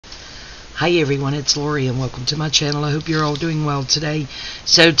Hi everyone, it's Lori and welcome to my channel. I hope you're all doing well today.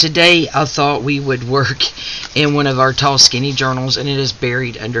 So today I thought we would work in one of our tall skinny journals, and it is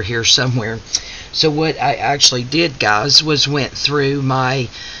buried under here somewhere. So what I actually did, guys, was went through my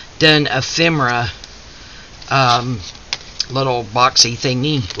done ephemera little boxy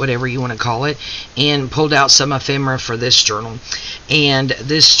thingy, whatever you want to call it, and pulled out some ephemera for this journal. And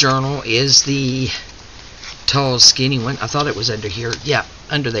this journal is the tall skinny one. I thought it was under here. Yeah,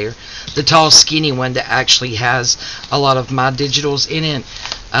 under there. The tall skinny one that actually has a lot of my digitals in it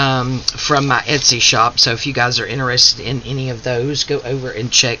from my Etsy shop. So if you guys are interested in any of those, go over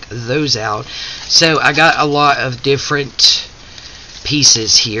and check those out. So I got a lot of different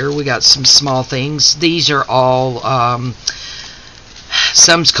pieces here. We got some small things. These are all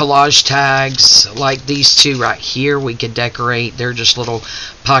some's collage tags, like these two right here. We could decorate. They're just little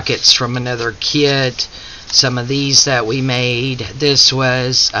pockets from another kit. Some of these that we made. This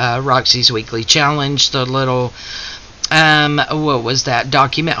was Roxy's weekly challenge, the little what was that,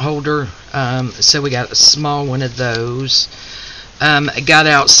 document holder. So we got a small one of those. Got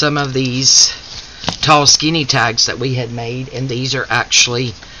out some of these tall skinny tags that we had made, and these are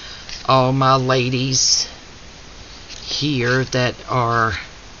actually all my ladies here that are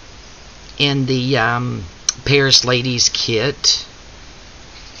in the Paris ladies kit.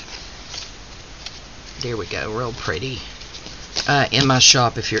 There we go, real pretty. In my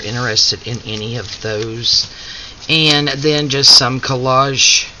shop if you're interested in any of those. And then just some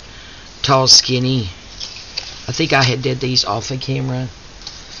collage tall skinny. I think I had did these off of camera.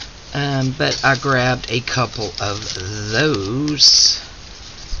 But I grabbed a couple of those.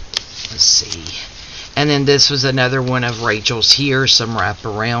 Let's see. And then this was another one of Rachel's here. Some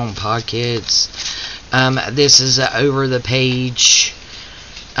wraparound pockets. This is over the page.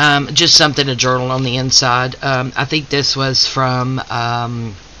 Just something to journal on the inside. I think this was from,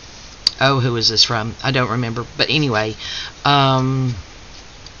 oh, who is this from? I don't remember. But anyway,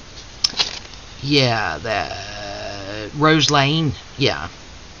 yeah, that Rose Lane, yeah.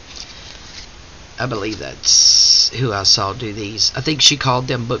 I believe that's who I saw do these. I think she called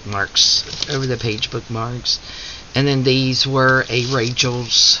them bookmarks, over the page bookmarks. And then these were a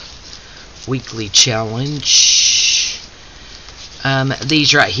Rachel's weekly challenge.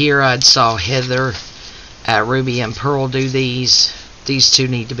 These right here, I saw Heather at Ruby and Pearl do these. These two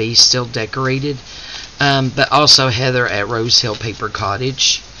need to be still decorated. But also Heather at Rose Hill Paper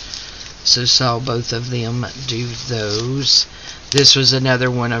Cottage. So saw both of them do those. This was another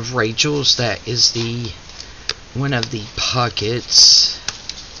one of Rachel's. That is the one of the pockets.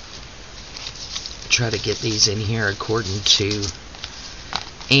 Try to get these in here according to.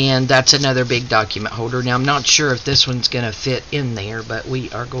 And that's another big document holder. Now, I'm not sure if this one's going to fit in there, but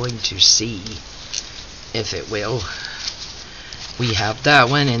we are going to see if it will. We have that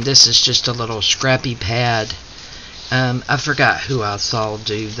one, and this is just a little scrappy pad. I forgot who I saw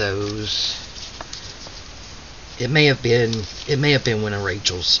do those. It may have been one of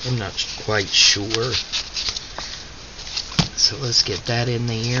Rachel's. I'm not quite sure. So let's get that in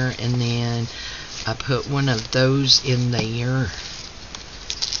there, and then I put one of those in there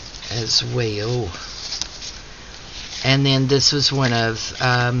as well. And then this was one of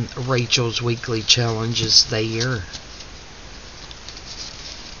Rachel's weekly challenges there.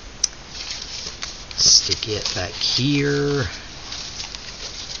 Stick it back here.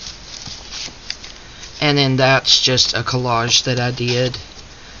 And then that's just a collage that I did.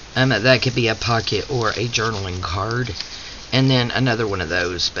 That could be a pocket or a journaling card. And then another one of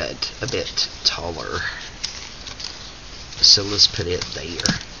those, but a bit taller. So let's put it there.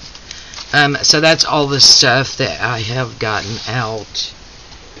 So that's all the stuff that I have gotten out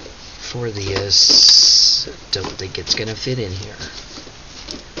for this. Don't think it's going to fit in here.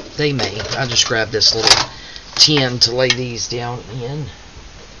 They may. I'll just grab this little tin to lay these down in.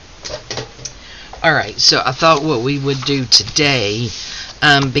 Alright, so I thought what we would do today,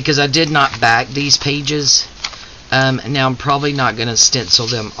 because I did not back these pages. Now I'm probably not going to stencil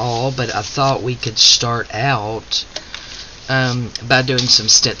them all, but I thought we could start out by doing some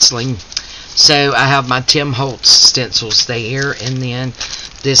stenciling. So I have my Tim Holtz stencils there, and then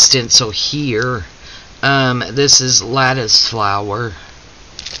this stencil here. This is lattice flower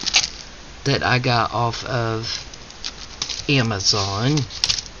that I got off of Amazon.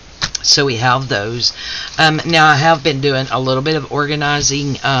 So we have those. Now I have been doing a little bit of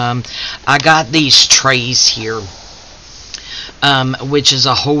organizing. I got these trays here, which is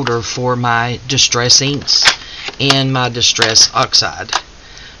a holder for my distress inks and my distress oxide.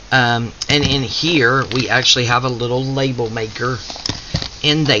 And in here we actually have a little label maker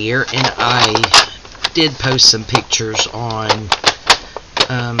in there, and I did post some pictures on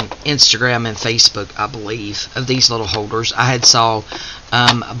Instagram and Facebook, I believe, of these little holders. I had saw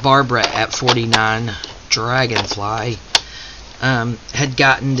Barbara at 49 Dragonfly had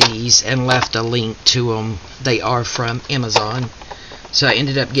gotten these and left a link to them. They are from Amazon. So I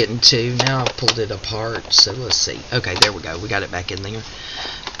ended up getting two. Now I've pulled it apart. So let's see. Okay, there we go. We got it back in there.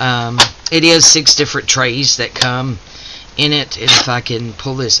 It is 6 different trays that come in it. And if I can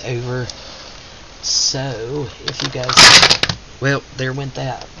pull this over. So if you guys... Well, there went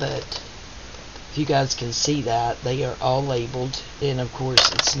that. But if you guys can see that, they are all labeled. And of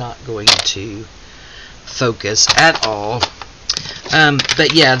course, it's not going to focus at all.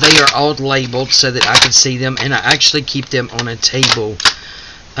 But yeah, they are all labeled so that I can see them, and I actually keep them on a table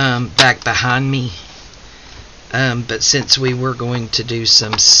back behind me. But since we were going to do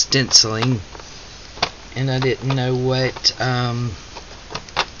some stenciling, and I didn't know what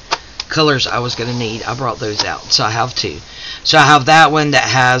colors I was going to need, I brought those out. So I have 2. So I have that one that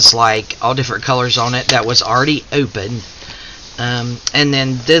has like all different colors on it that was already open, and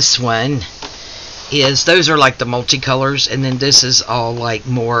then this one is, those are like the multicolors, and then this is all like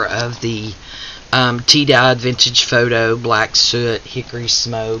more of the tea-dyed vintage photo, black soot, hickory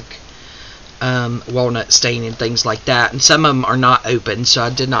smoke, walnut stain, and things like that. And some of them are not open, so I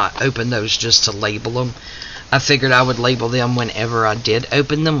did not open those just to label them. I figured I would label them whenever I did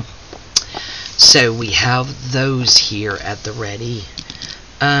open them. So we have those here at the ready.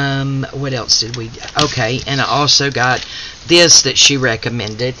 What else did we... Okay, and I also got this that she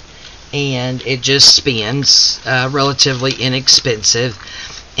recommended. And it just spins, relatively inexpensive.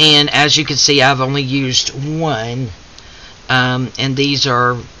 And as you can see, I've only used one. And these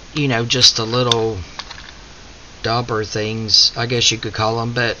are, you know, just the little dauber things, I guess you could call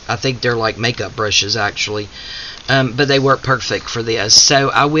them. But I think they're like makeup brushes, actually. But they work perfect for this. So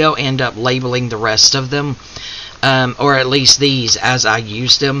I will end up labeling the rest of them. Or at least these as I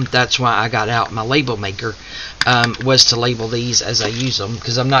use them. That's why I got out my label maker. Was to label these as I use them,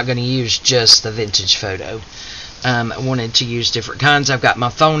 because I'm not going to use just the vintage photo. I wanted to use different kinds. I've got my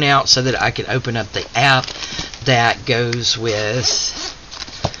phone out so that I can open up the app that goes with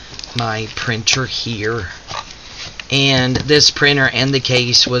my printer here. And this printer and the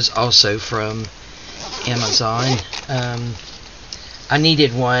case was also from Amazon. I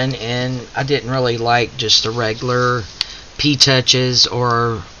needed one, and I didn't really like just the regular P-Touches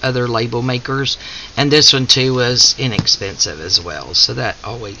or other label makers, and this one too was inexpensive as well, so that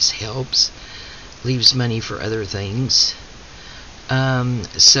always helps, leaves money for other things.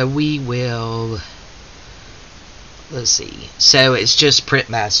 So we will, let's see, so it's just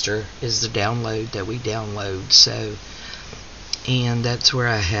Printmaster is the download that we download. So, and that's where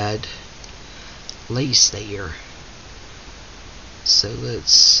I had lace there. So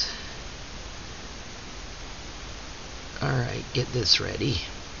let's, alright, get this ready.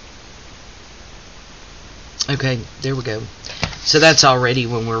 Okay, there we go. So that's all ready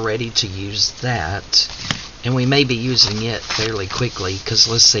when we're ready to use that. And we may be using it fairly quickly, because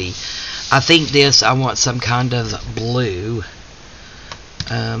let's see. I think this, I want some kind of blue.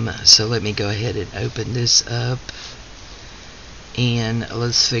 So let me go ahead and open this up. And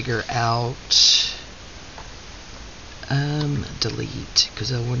let's figure out, delete,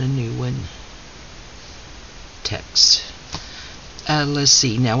 because I want a new one. Text. Let's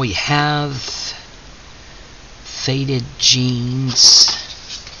see, now we have Faded Jeans,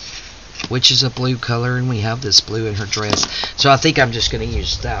 which is a blue color, and we have this blue in her dress. So I think I'm just going to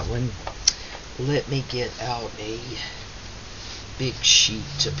use that one. Let me get out a big sheet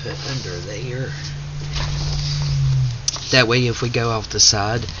to put under there. That way if we go off the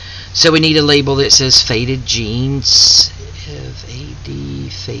side. So we need a label that says Faded Jeans. F-A-D,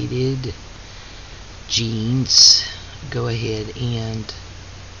 Faded Jeans. Go ahead and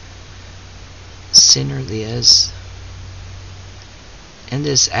center this. And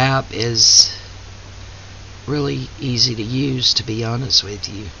this app is really easy to use, to be honest with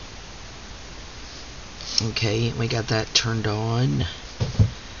you. Okay, we got that turned on.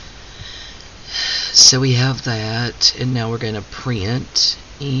 So we have that, and now we're going to print,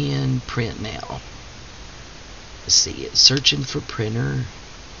 and print now. Let's see, it's searching for printer.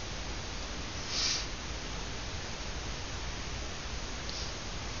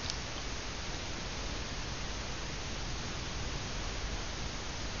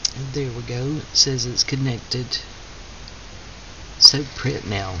 And there we go, it says it's connected. So print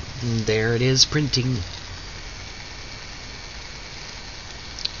now, and there it is printing.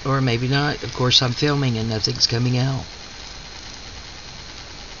 Or maybe not. Of course, I'm filming and nothing's coming out.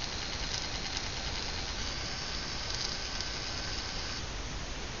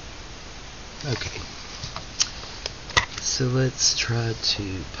 Okay. So So let's try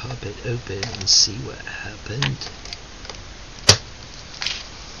to pop it open and see what happened.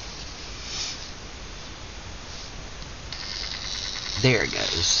 There it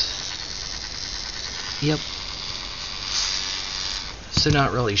goes. Yep. So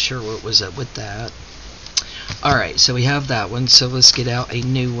not really sure what was up with that. Alright, so we have that one. So let's get out a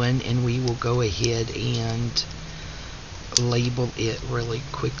new one and we will go ahead and label it really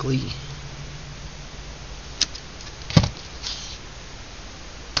quickly.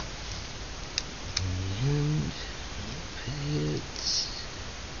 And it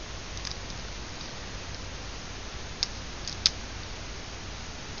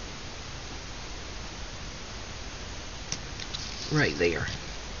right there.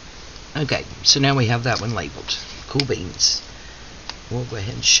 Okay, so now we have that one labeled. Cool beans. We'll go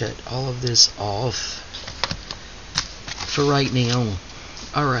ahead and shut all of this off for right now.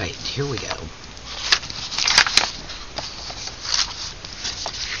 Alright, here we go.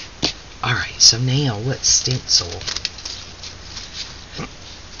 Alright, so now what stencil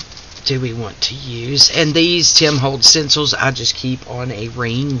do we want to use? And these Tim Holtz stencils I just keep on a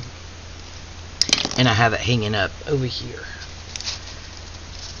ring, and I have it hanging up over here.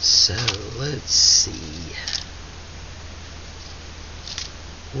 So let's see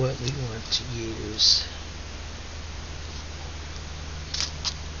what we want to use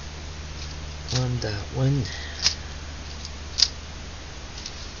on that one.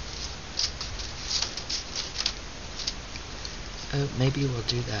 Oh, maybe we'll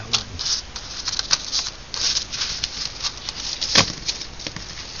do that one.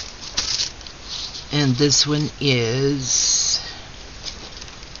 And this one is,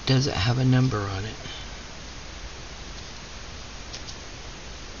 does it have a number on it?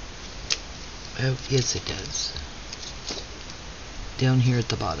 Oh, yes it does. Down here at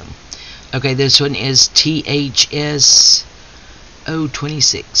the bottom. Okay, this one is THS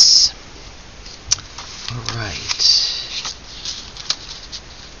 026. Alright.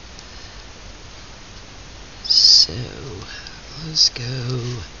 So, let's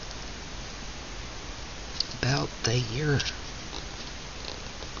go about there.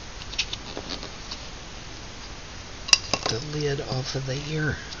 The lid off of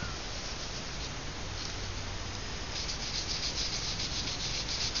there.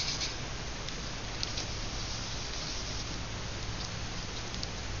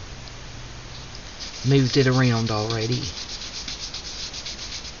 Moved it around already.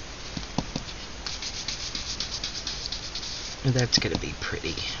 And that's going to be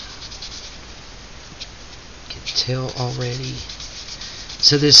pretty. Can tell already.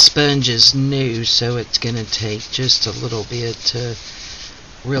 So this sponge is new, so it's going to take just a little bit to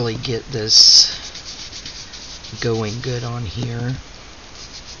really get this going good on here.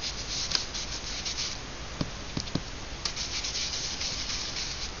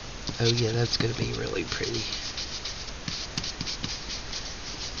 Oh yeah, that's going to be really pretty.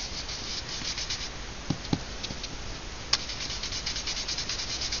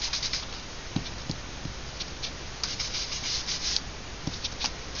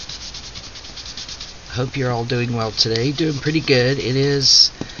 Hope you're all doing well today. Doing pretty good. It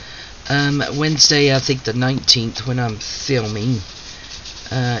is Wednesday, I think the 19th when I'm filming.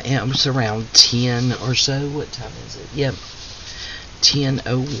 And it was around 10 or so. What time is it? Yep.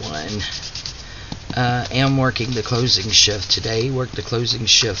 10:01. I'm working the closing shift today. Worked the closing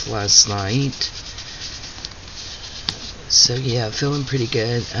shift last night. So yeah, feeling pretty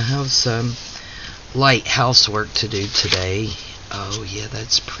good. I have some light housework to do today. Oh yeah,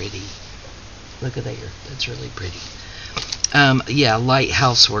 that's pretty. Look at there. That's really pretty. Yeah, light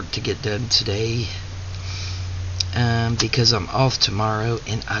housework to get done today. Because I'm off tomorrow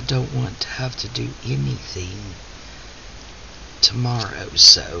and I don't want to have to do anything tomorrow.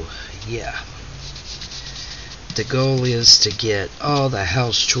 So, yeah. The goal is to get all the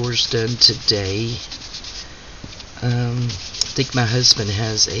house chores done today. I think my husband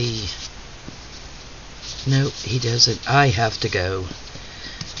has a... Nope, he doesn't. I have to go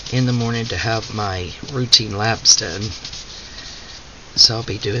in the morning to have my routine laps done. So I'll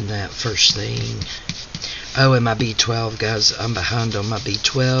be doing that first thing. Oh, and my B12, guys. I'm behind on my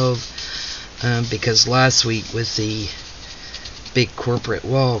B12. Because last week with the big corporate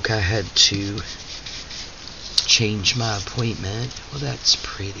walk, I had to change my appointment. Well, that's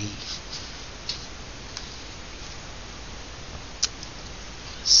pretty.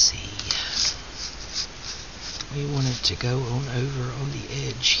 Let's see. We want it to go on over on the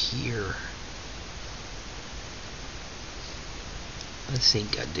edge here. I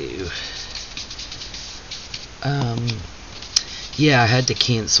think I do. Yeah, I had to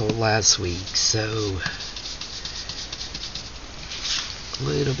cancel last week, so a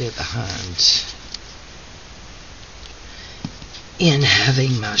little bit behind in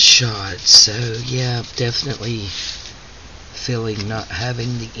having my shot. So yeah, definitely feeling not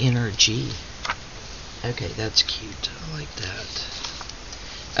having the energy. Okay, that's cute. I like that.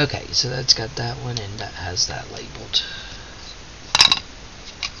 Okay, so that's got that one, and that has that labeled.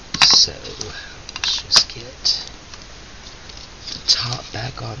 So let's just get the top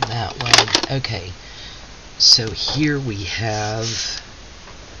back on that one. Okay, so here we have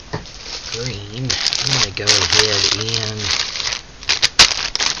green. I'm going to go ahead and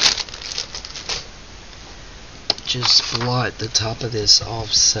just blot the top of this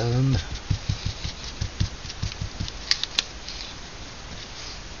off some.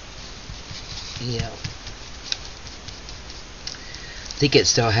 Yeah. I think it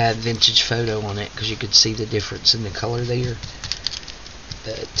still had vintage photo on it because you could see the difference in the color there.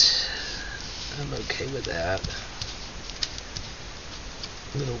 But I'm okay with that.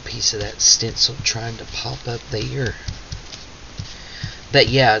 A little piece of that stencil trying to pop up there. But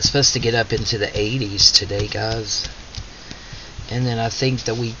yeah, it's supposed to get up into the 80s today, guys. And then I think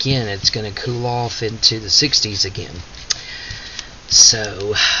the weekend it's going to cool off into the 60s again.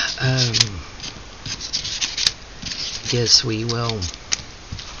 So, guess we will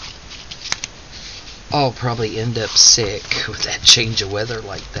all probably end up sick with that change of weather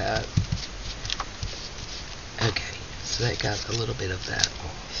like that. Okay, so that got a little bit of that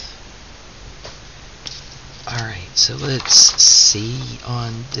off. Alright, so let's see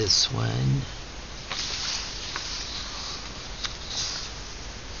on this one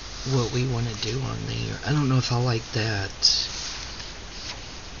what we want to do on there. I don't know if I like that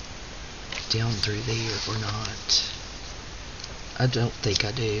down through there or not. I don't think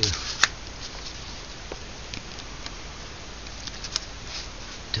I do.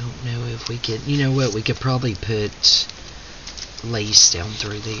 Don't know if we could, you know what, we could probably put lace down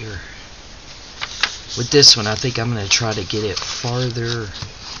through there. With this one, I think I'm going to try to get it farther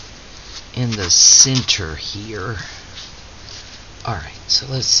in the center here. Alright, so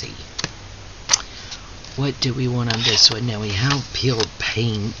let's see. What do we want on this one? Now we have peeled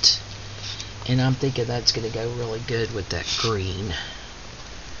paint, and I'm thinking that's going to go really good with that green.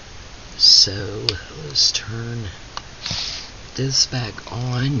 So let's turn this back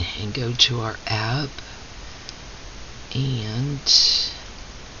on and go to our app and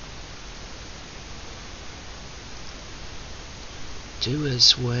do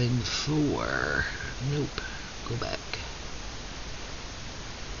us one for, nope, go back,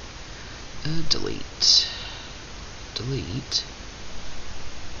 delete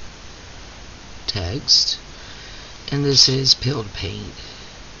text, and this is peeled paint.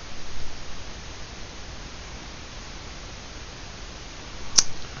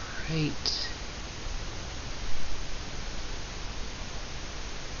 Alright,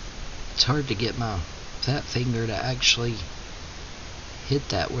 it's hard to get my fat finger to actually hit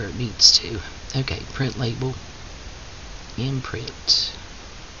that where it needs to. Okay, print label, imprint.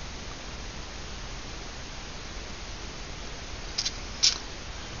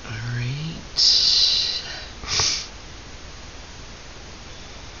 Alright.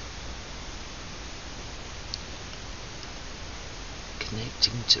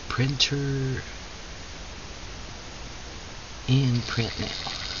 Connecting to printer and print now.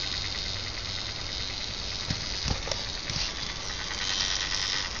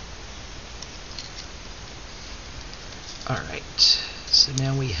 Alright, so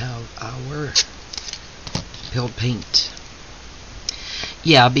now we have our peeled paint.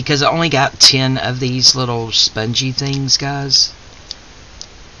 Yeah, because I only got 10 of these little spongy things, guys.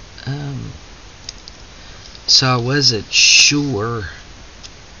 So I wasn't sure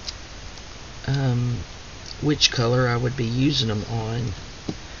which color I would be using them on.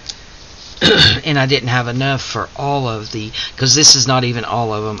 And I didn't have enough for all of the, because this is not even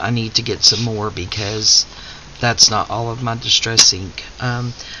all of them. I need to get some more because that's not all of my distress ink.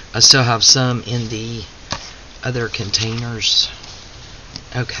 I still have some in the other containers.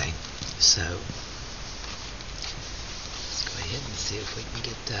 Okay, so let's go ahead and see if we can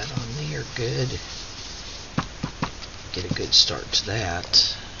get that on there good. Get a good start to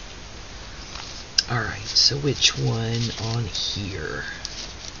that. Alright, so which one on here?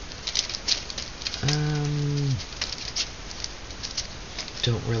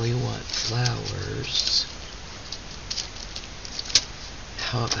 Don't really want flowers.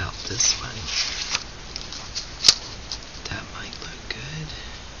 How about this one? That might look good.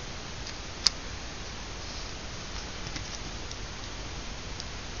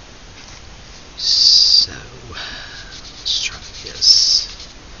 So, let's try this.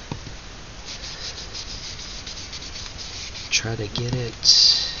 Try to get it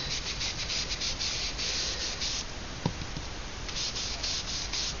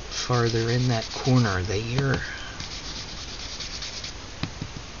farther in that corner there.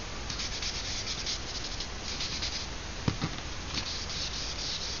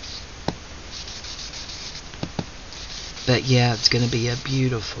 But yeah, it's going to be a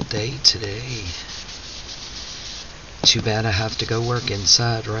beautiful day today. Too bad I have to go work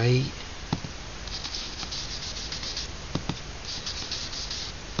inside, right?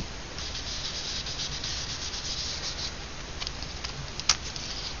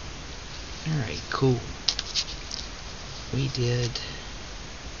 Alright, cool. We did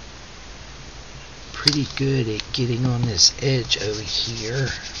pretty good at getting on this edge over here.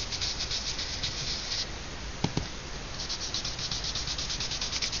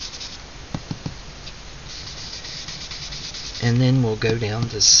 And then we'll go down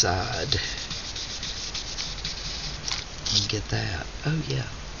the side and get that. Oh yeah,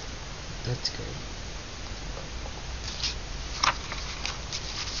 that's good.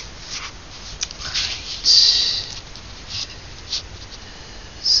 Alright.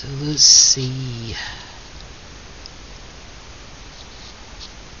 So let's see.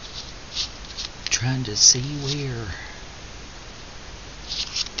 Trying to see where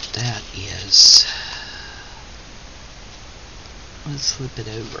that is. Let's flip it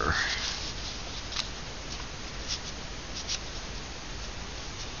over.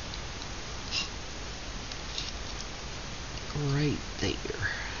 Right there.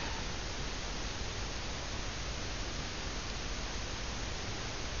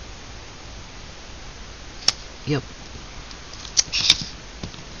 Yep.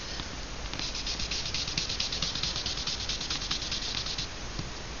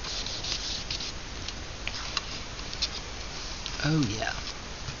 Oh yeah,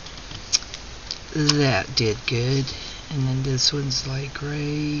 that did good. And then this one's like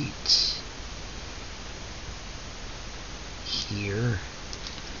right here,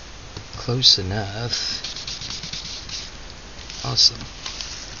 close enough. Awesome.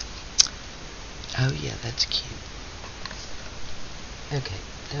 Oh yeah, that's cute. Okay,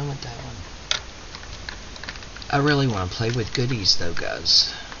 done with that one. I really want to play with goodies though,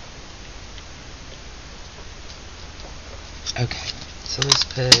 guys. Okay, so let's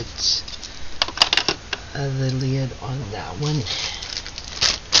put the lid on that one.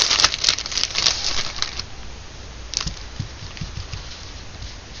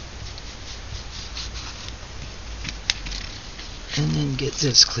 And then get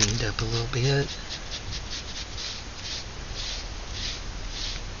this cleaned up a little bit.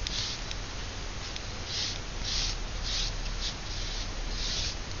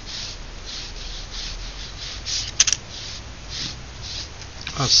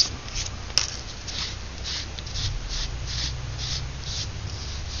 Awesome.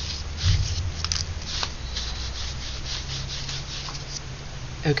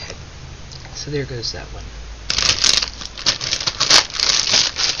 Okay, so there goes that one.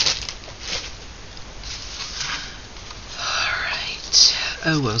 Alright.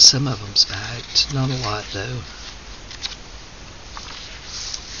 Oh well, some of them's backed. Not a lot though.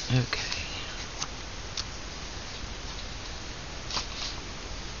 Okay.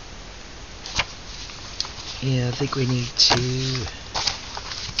 Yeah, I think we need to...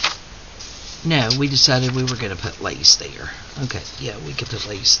 No, we decided we were going to put lace there. Okay, yeah, we could put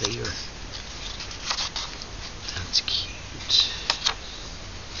lace there. That's cute.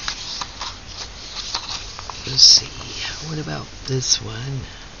 Let's see, what about this one?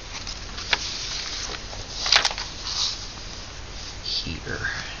 Here.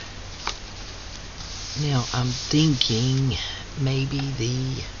 Now, I'm thinking maybe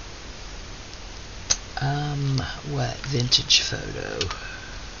the... vintage photo,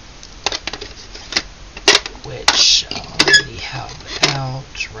 which I already have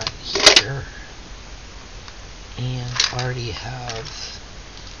out right here, and already have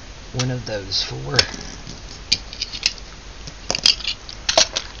one of those for.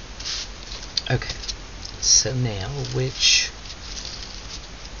 Okay, so now which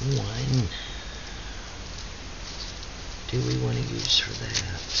one do we want to use for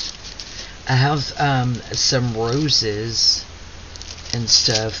that? I have some roses and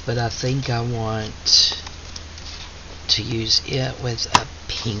stuff, but I think I want to use it with a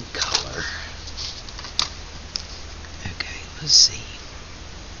pink color. Okay, let's see.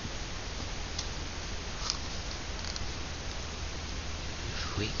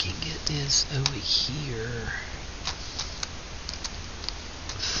 If we can get this over here.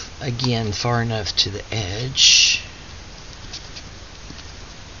 Again, far enough to the edge.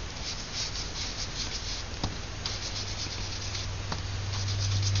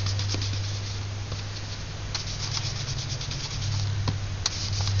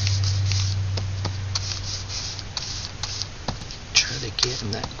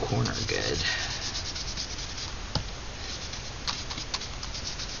 corner good.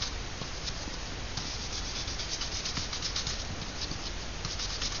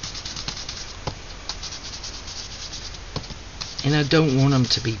 And I don't want them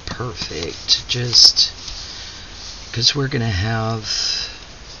to be perfect, just because we're going to have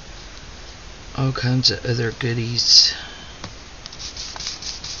all kinds of other goodies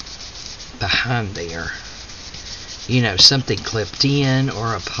behind there. You know, something clipped in,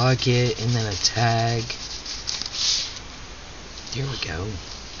 or a pocket, and then a tag. There we go.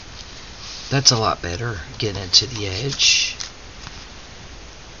 That's a lot better, getting it to the edge.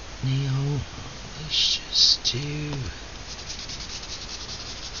 Now, let's just do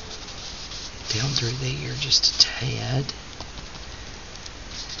down through there just a tad.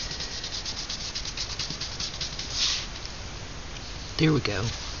 There we go.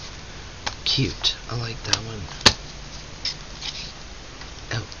 Cute. I like that one.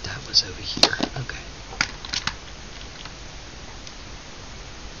 Oh, that was over here. Okay.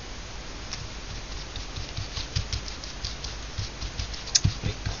 Let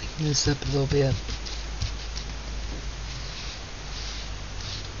me clean this up a little bit.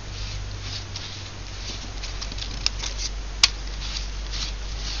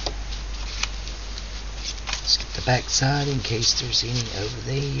 Let's get the back side in case there's any over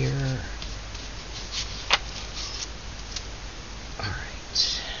there.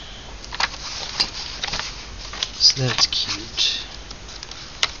 That's cute.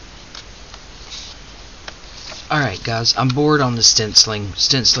 Alright guys, I'm bored on the stenciling.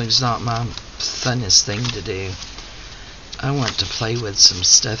 Stenciling's not my funnest thing to do. I want to play with some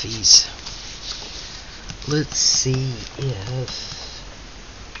stuffies. Let's see if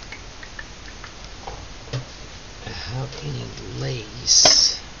I have any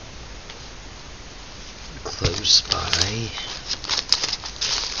lace close by.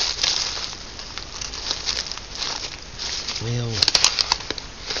 Well,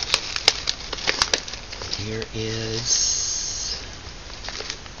 there is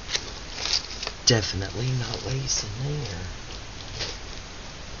definitely not lace in there.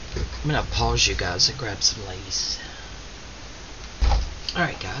 I'm going to pause you guys and grab some lace.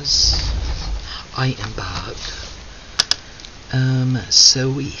 Alright guys, I am back. So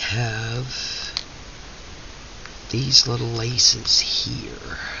we have these little laces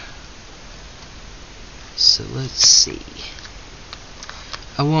here. So let's see.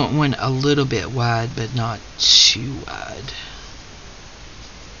 I want one a little bit wide, but not too wide.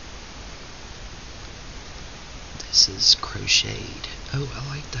 This is crocheted. Oh,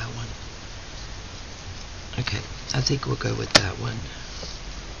 I like that one. Okay, I think we'll go with that one.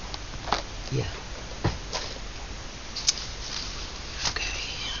 Yeah.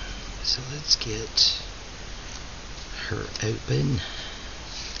 Okay, so let's get her open.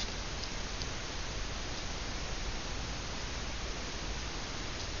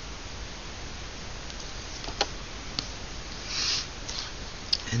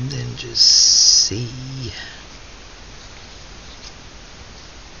 And then just see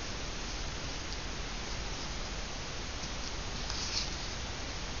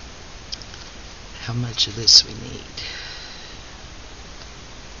how much of this we need.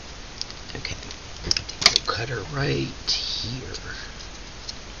 Okay, we'll cut her right here.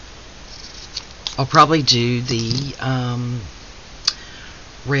 I'll probably do the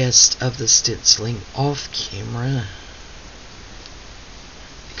rest of the stenciling off camera.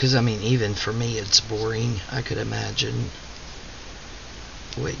 Because, I mean, even for me, it's boring. I could imagine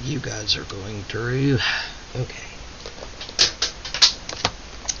what you guys are going through. Okay.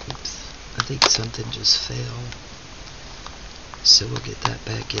 Oops. I think something just fell. So we'll get that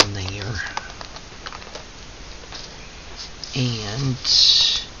back in there. And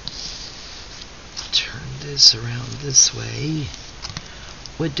turn this around this way.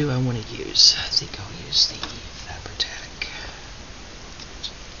 What do I want to use? I think I'll use the Fabri-Tac.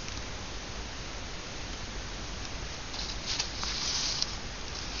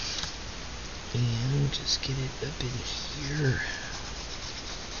 And just get it up in here.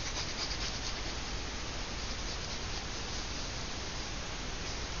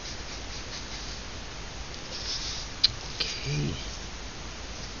 Okay.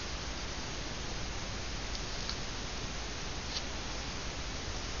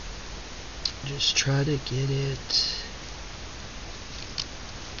 Just try to get it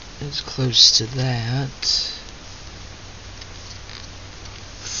as close to that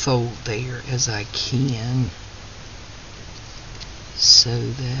fold there as I can, so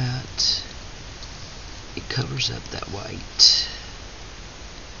that it covers up that white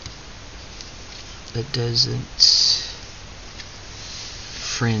but doesn't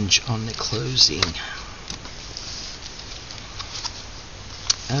fringe on the closing.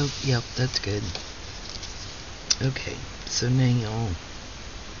 Oh, yep, that's good. Okay, so now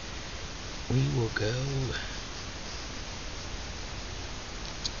we will go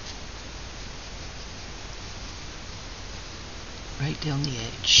right down the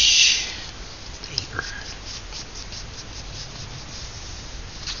edge there.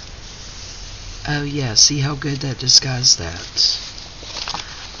 Oh yeah, see how good that disguised that.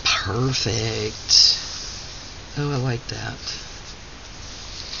 Perfect. Oh, I like that.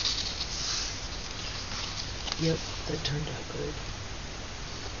 Yep, that turned out good.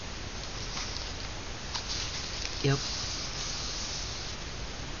 Yep.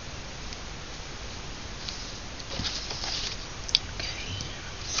 Okay,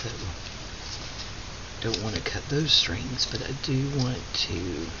 so don't want to cut those strings, but I do want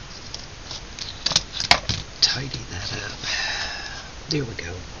to tidy that up. There we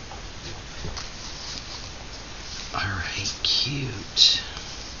go. Alright, cute.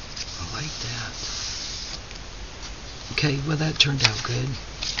 I like that. Okay, well that turned out good.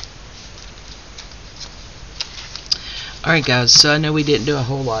 Alright guys, so I know we didn't do a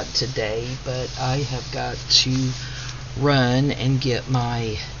whole lot today, but I have got to run and get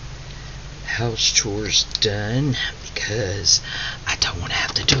my house chores done because I don't want to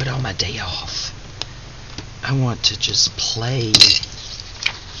have to do it on my day off. I want to just play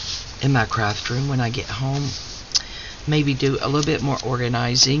in my craft room when I get home. Maybe do a little bit more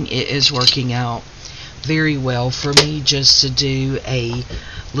organizing. It is working out very well for me just to do a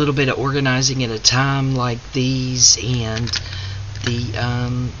little bit of organizing at a time, like these and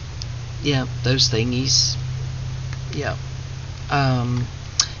the yeah, those thingies. Yeah.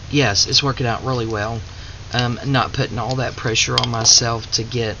 Yes, it's working out really well. Not putting all that pressure on myself to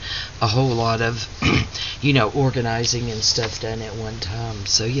get a whole lot of you know, organizing and stuff done at one time.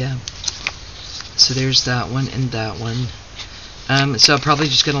 So yeah, so there's that one and that one. So I'm probably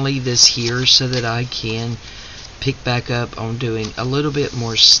just going to leave this here so that I can pick back up on doing a little bit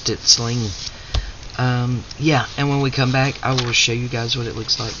more stenciling. Yeah, and when we come back, I will show you guys what it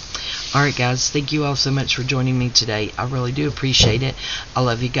looks like. Alright guys, thank you all so much for joining me today. I really do appreciate it. I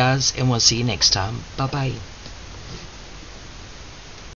love you guys, and we'll see you next time. Bye bye.